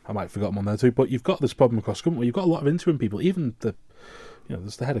 I might have forgotten one there too, but you've got this problem across government where you've got a lot of interim people. Even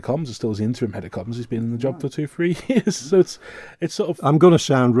there's the head of comms is still the interim head of comms. He's been in the job for 2-3 years. So it's sort of... I'm going to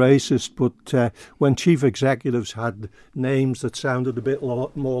sound racist, but when chief executives had names that sounded a bit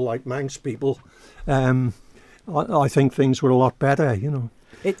more like Manx people, I think things were a lot better,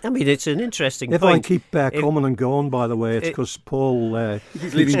 It's an interesting point. If I keep coming and going, by the way, it's because Paul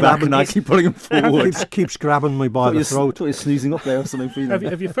keeps leaning back and I keep pulling him forward. keeps grabbing me by the throat. You're snoozing up there or something.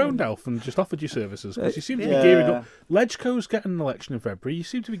 Have you phoned Alf and just offered your services? Because you seem to be gearing up. Legco's getting an election in February. You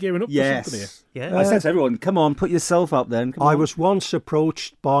seem to be gearing up for something here. Yeah. I said to everyone, come on, put yourself up then. I was once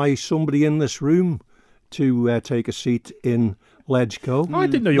approached by somebody in this room to take a seat in Legco. I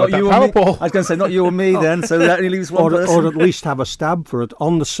didn't know you had that power, Paul. I was going to say, not you or me then, so that only leaves one person. Or at least have a stab for it.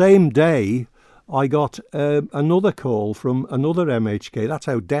 On the same day, I got another call from another MHK. That's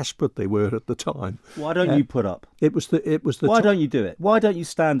how desperate they were at the time. Why don't you put up? It was the. Why don't you do it? Why don't you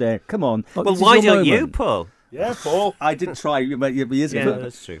stand there? Come on. Well, why don't you, Paul? Yeah, Paul. I did try years Yeah, ago.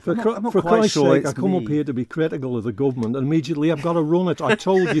 that's true. For I'm not quite Christ's sure sake, I it's come me. up here to be critical of the government, and immediately I've got to run it. I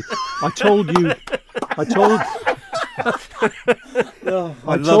told you. I told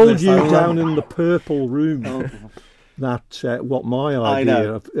you down in the purple room that what my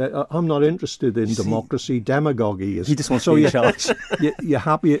idea of. I'm not interested in democracy. Demagogy is. He just wants to be in charge. You're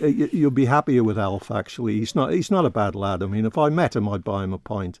happy. You'll be happier with Alf. Actually, he's not a bad lad. I mean, if I met him, I'd buy him a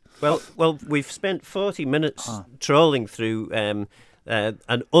pint. Well, we've spent 40 minutes trawling through an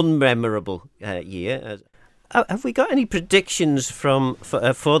unmemorable year. Have we got any predictions for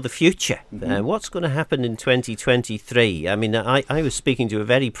the future? What's going to happen in 2023? I mean, I was speaking to a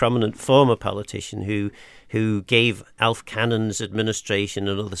very prominent former politician who gave Alf Cannon's administration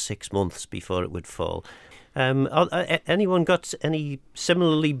another 6 months before it would fall. Anyone got any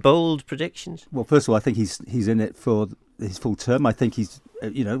similarly bold predictions? Well, first of all, I think he's in it for his full term. I think he's,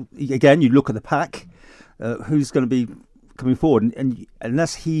 again, you look at the pack, who's going to be coming forward, and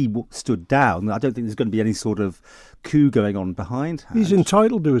unless he stood down, I don't think there's going to be any sort of coup going on behind. He's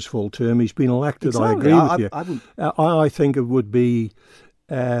entitled to his full term. He's been elected. Exactly. I agree with you. I think it would be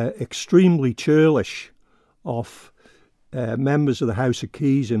extremely churlish of members of the House of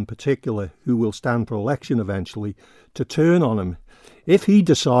Keys in particular, who will stand for election eventually, to turn on him. If he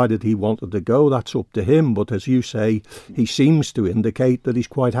decided he wanted to go, that's up to him. But as you say, he seems to indicate that he's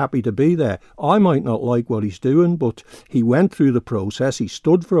quite happy to be there. I might not like what he's doing, but he went through the process. He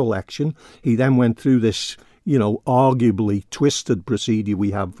stood for election. He then went through this, arguably twisted procedure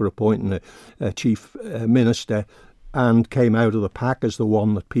we have for appointing a chief minister, and came out of the pack as the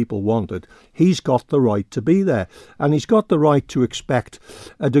one that people wanted. He's got the right to be there, and he's got the right to expect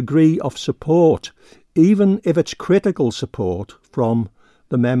a degree of support, even if it's critical support from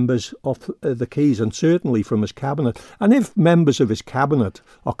the members of the Keys, and certainly from his cabinet. And if members of his cabinet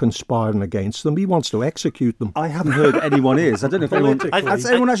are conspiring against them, he wants to execute them. I haven't heard anyone is. I don't know if anyone has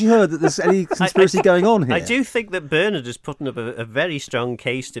anyone actually heard that there's any conspiracy going on here. I do think that Bernard is putting up a very strong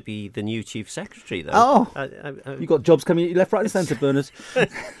case to be the new chief secretary, though. Oh, you've got jobs coming at you left, right, and centre, Bernard.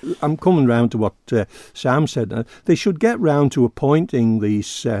 I'm coming round to what Sam said. They should get round to appointing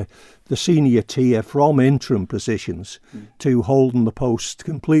these the senior tier from interim positions to holding the post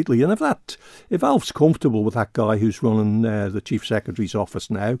completely. And if Alf's comfortable with that guy who's running the Chief Secretary's office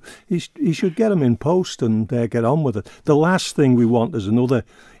now, he should get him in post and get on with it. The last thing we want is another,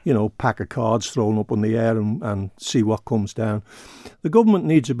 pack of cards thrown up in the air and see what comes down. The government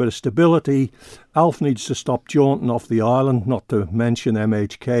needs a bit of stability. Alf needs to stop jaunting off the island, not to mention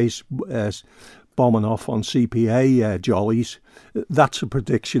MHK's bombing off on CPA jollies. That's a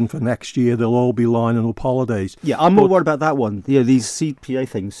prediction for next year. They'll all be lining up holidays. Yeah, I'm more worried about that one. These CPA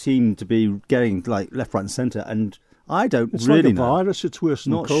things seem to be getting left, right, and centre, and I don't it's really like a know. virus. It's worse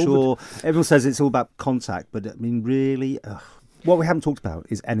than Not COVID. sure. Everyone says it's all about contact, but I mean, really, what we haven't talked about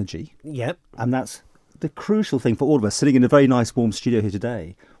is energy. Yep. And that's the crucial thing for all of us, sitting in a very nice warm studio here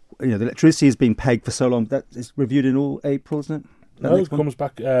today. The electricity has been pegged for so long. That is reviewed in all April, isn't it? No, it comes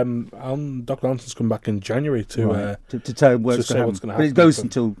back. Dr. Anson's come back in January to tell what's going to happen. But it goes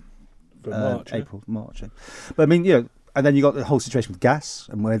until March, April, March. But I mean, and then you got the whole situation with gas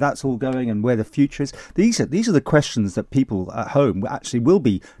and where that's all going and where the future is. These are the questions that people at home actually will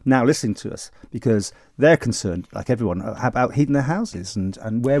be now listening to us, because they're concerned, like everyone, about heating their houses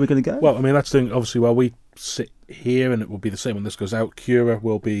and where we're going to go. Well, I mean, that's the thing. Obviously, while we sit here, and it will be the same when this goes out, Cura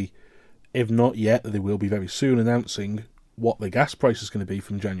will be, if not yet, they will be very soon announcing what the gas price is going to be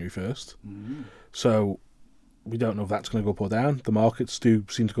from January 1st. So we don't know if that's going to go up or down. The markets do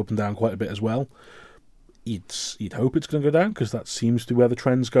seem to go up and down quite a bit as well. You'd hope it's going to go down, because that seems to be where the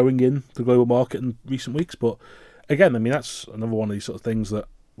trend's going in the global market in recent weeks. But again, I mean, that's another one of these sort of things that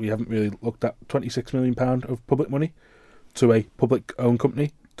we haven't really looked at. £26 million of public money to a public-owned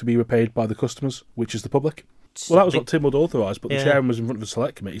company to be repaid by the customers, which is the public. Well, that was what Tim would authorise, but the chairman was in front of the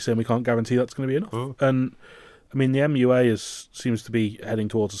select committee saying we can't guarantee that's going to be enough. And I mean, the MUA seems to be heading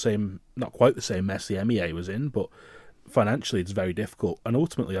towards the same, not quite the same mess the MEA was in, but financially it's very difficult. And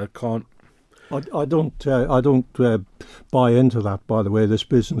ultimately, I don't buy into that. By the way, this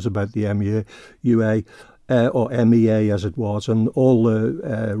business about the MUA or MEA as it was, and all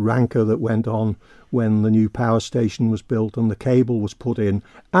the rancour that went on when the new power station was built and the cable was put in.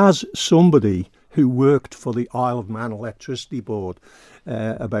 As somebody who worked for the Isle of Man Electricity Board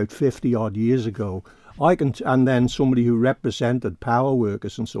about 50 odd years ago, and then somebody who represented power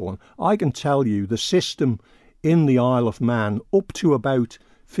workers and so on, I can tell you the system in the Isle of Man up to about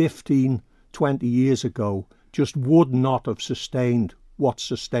 15 20 years ago just would not have sustained what's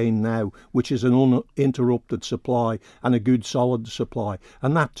sustained now, which is an uninterrupted supply and a good solid supply.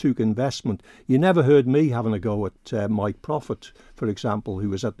 And that took investment. You never heard me having a go at Mike Prophet, for example, who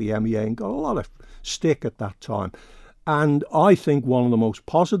was at the MEA and got a lot of stick at that time. And I think one of the most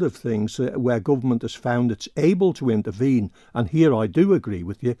positive things where government has found it's able to intervene, and here I do agree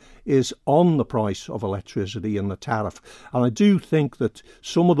with you, is on the price of electricity and the tariff. And I do think that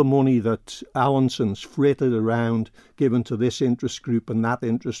some of the money that Allinson's frittered around, given to this interest group and that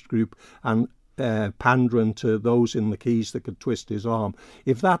interest group, and pandering to those in the Keys that could twist his arm,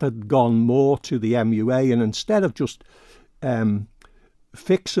 if that had gone more to the MUA, and instead of just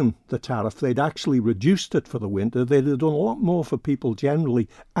fixing the tariff, they'd actually reduced it for the winter, they'd have done a lot more for people generally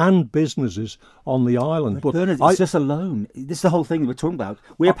and businesses on the island. But Bernard, it's just a loan. This is the whole thing we're talking about.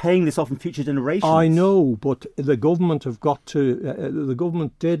 We're paying this off in future generations. I know, but the government have got to. The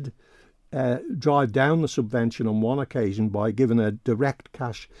government did drive down the subvention on one occasion by giving a direct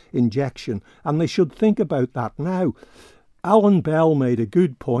cash injection, and they should think about that now. Alan Bell made a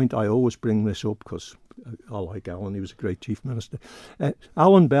good point. I always bring this up because I like Alan, he was a great chief minister.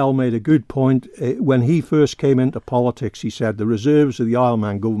 Alan Bell made a good point. When he first came into politics, he said the reserves of the Isle of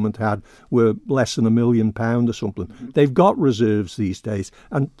Man government had were less than £1 million or something. Mm-hmm. They've got reserves these days.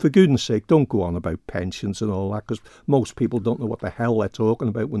 And for goodness sake, don't go on about pensions and all that, because most people don't know what the hell they're talking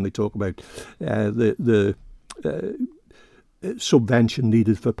about when they talk about the subvention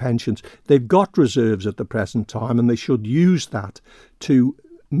needed for pensions. They've got reserves at the present time, and they should use that to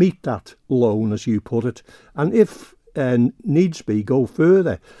meet that loan, as you put it, and if needs be, go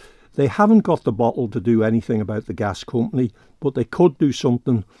further. They haven't got the bottle to do anything about the gas company, but they could do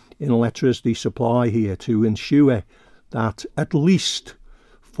something in electricity supply here to ensure that at least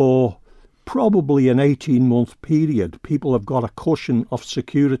for probably an 18-month period, people have got a cushion of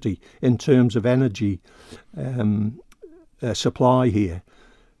security in terms of energy supply here.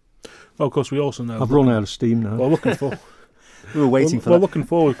 Well, of course, we also know... I've run out of steam now. Well, looking for... We were waiting for that. Well, looking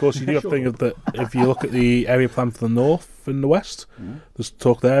forward, of course, you do have to think of that if you look at the area plan for the north and the west, there's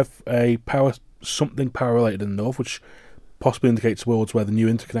talk there of something power-related in the north, which possibly indicates towards where the new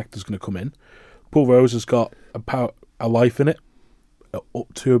interconnector is going to come in. Poole Rose has got a life in it,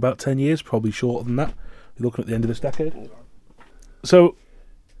 up to about 10 years, probably shorter than that. You're looking at the end of this decade. So,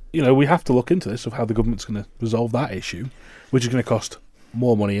 we have to look into this, of how the government's going to resolve that issue, which is going to cost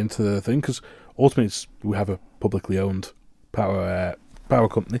more money into the thing, because ultimately we have a publicly owned power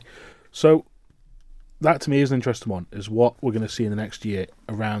company. So that to me is an interesting one, is what we're going to see in the next year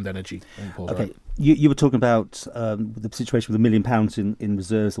around energy. Okay, you were talking about the situation with £1 million in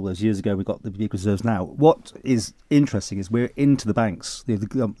reserves all those years ago. We've got the big reserves now. What is interesting is we're into the banks.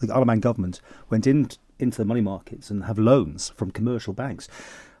 The Isle of Man government went into the money markets and have loans from commercial banks.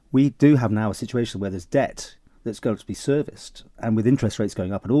 We do have now a situation where there's debt that's going to be serviced, and with interest rates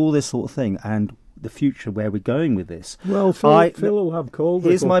going up and all this sort of thing, and the future where we're going with this. Well, Phil will have called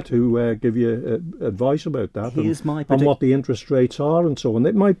to give you advice about that and what the interest rates are and so on.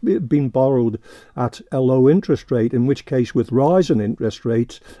 It might be been borrowed at a low interest rate, in which case with rising interest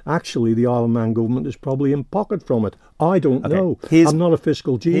rates, actually the Isle of Man government is probably in pocket from it. I don't know. I'm not a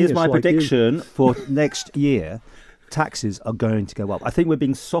fiscal genius. Here's my prediction for next year. Taxes are going to go up. I think we're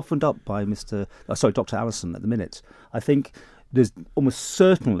being softened up by Dr. Allison at the minute. I think there's almost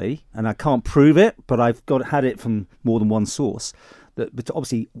certainly, and I can't prove it, but I've had it from more than one source, but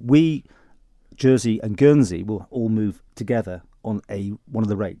obviously we, Jersey and Guernsey, will all move together on one of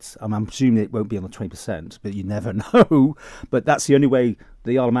the rates. I'm assuming it won't be on the 20%, but you never know. But that's the only way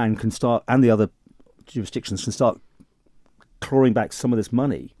the Isle of Man can start, and the other jurisdictions can start clawing back some of this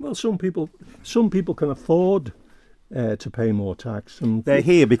money. Well, some people can afford to pay more tax, and they're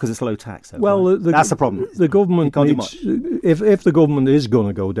here because it's low tax. Though, well, right? That's the problem. The government needs, if the government is going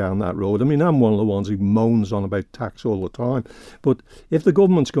to go down that road. I mean, I'm one of the ones who moans on about tax all the time, but if the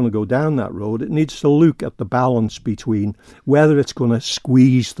government's going to go down that road, it needs to look at the balance between whether it's going to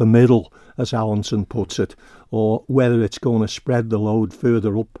squeeze the middle, as Allinson puts it, or whether it's going to spread the load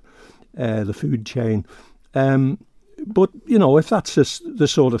further up the food chain. But if that's the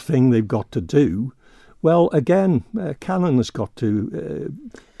sort of thing they've got to do, well, again, Cannon has got to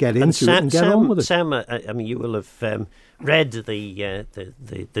get into it and get on with it. Sam, I mean, you will have read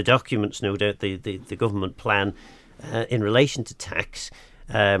the documents, no doubt, the government plan in relation to tax.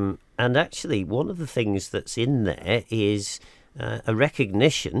 And actually, one of the things that's in there is a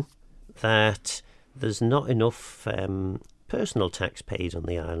recognition that there's not enough personal tax paid on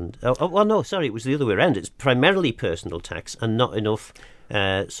the island. Oh, no, sorry, it was the other way around. It's primarily personal tax and not enough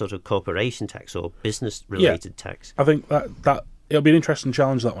sort of corporation tax or business-related tax. I think that it'll be an interesting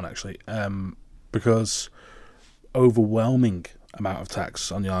challenge, that one, actually, because overwhelming amount of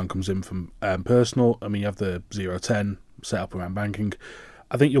tax on the island comes in from personal. I mean, you have the 010 set up around banking.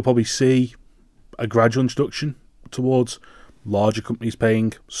 I think you'll probably see a gradual introduction towards larger companies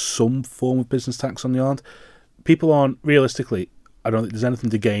paying some form of business tax on the island. People aren't, realistically, I don't think there's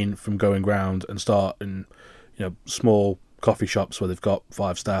anything to gain from going round and starting, small coffee shops where they've got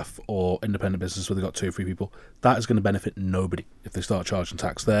 5 staff, or independent business where they've got 2 or 3 people. That is going to benefit nobody if they start charging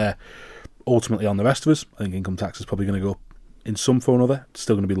tax there. Ultimately, on the rest of us, I think income tax is probably going to go up in some form or other. It's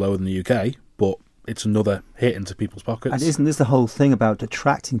still going to be lower than the UK, but it's another hit into people's pockets. And isn't this the whole thing about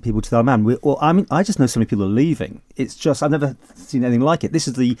attracting people to the Isle of Man? I just know so many people are leaving. It's just, I've never seen anything like it. This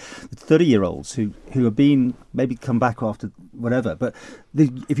is the 30-year-olds who have been, maybe come back after whatever. But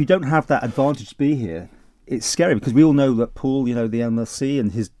if you don't have that advantage to be here, it's scary, because we all know that Paul, the MLC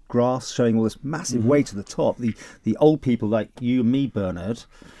and his graphs showing all this massive way to the top. The old people like you and me, Bernard,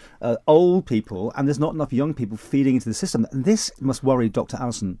 old people, and there's not enough young people feeding into the system. And this must worry Dr.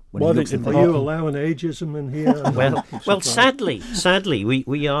 Allison when he looks at Are you allowing ageism in here? well, sadly,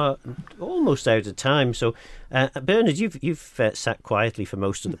 we are almost out of time. So, Bernard, you've sat quietly for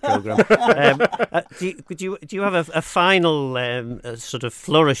most of the programme. Do you have a final sort of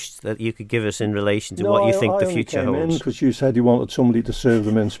flourish that you could give us in relation to what you think the future holds? Because you said you wanted somebody to serve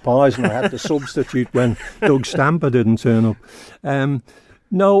them in pies, and I had to substitute when Doug Stamper didn't turn up.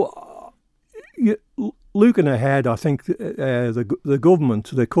 No, looking ahead, I think the government,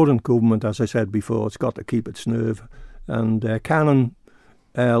 the current government, as I said before, it's got to keep its nerve. And Cannon,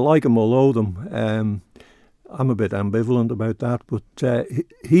 like him or loathe him, I'm a bit ambivalent about that, but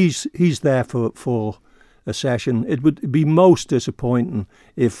he's there for a session. It would be most disappointing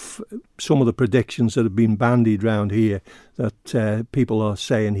if some of the predictions that have been bandied around here, that people are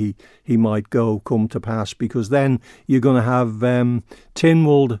saying he might come to pass, because then you're going to have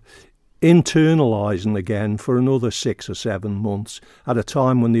Tynwald internalising again for another 6 or 7 months at a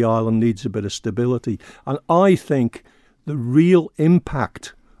time when the island needs a bit of stability. And I think the real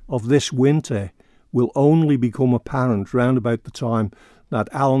impact of this winter will only become apparent round about the time that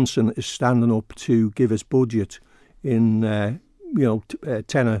Allinson is standing up to give his budget in 10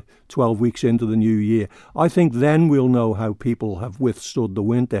 or 12 weeks into the new year. I think then we'll know how people have withstood the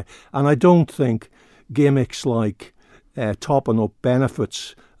winter. And I don't think gimmicks like topping up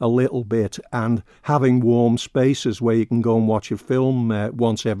benefits a little bit and having warm spaces where you can go and watch a film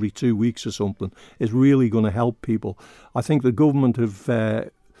once every 2 weeks or something is really going to help people. I think the government have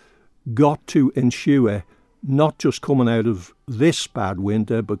got to ensure, not just coming out of this bad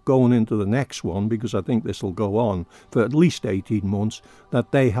winter, but going into the next one, because I think this will go on for at least 18 months,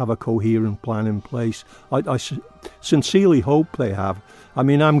 that they have a coherent plan in place. I sincerely hope they have. I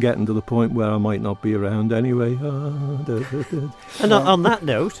mean, I'm getting to the point where I might not be around anyway. And on that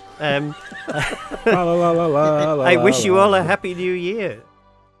note, I wish you all a happy new year.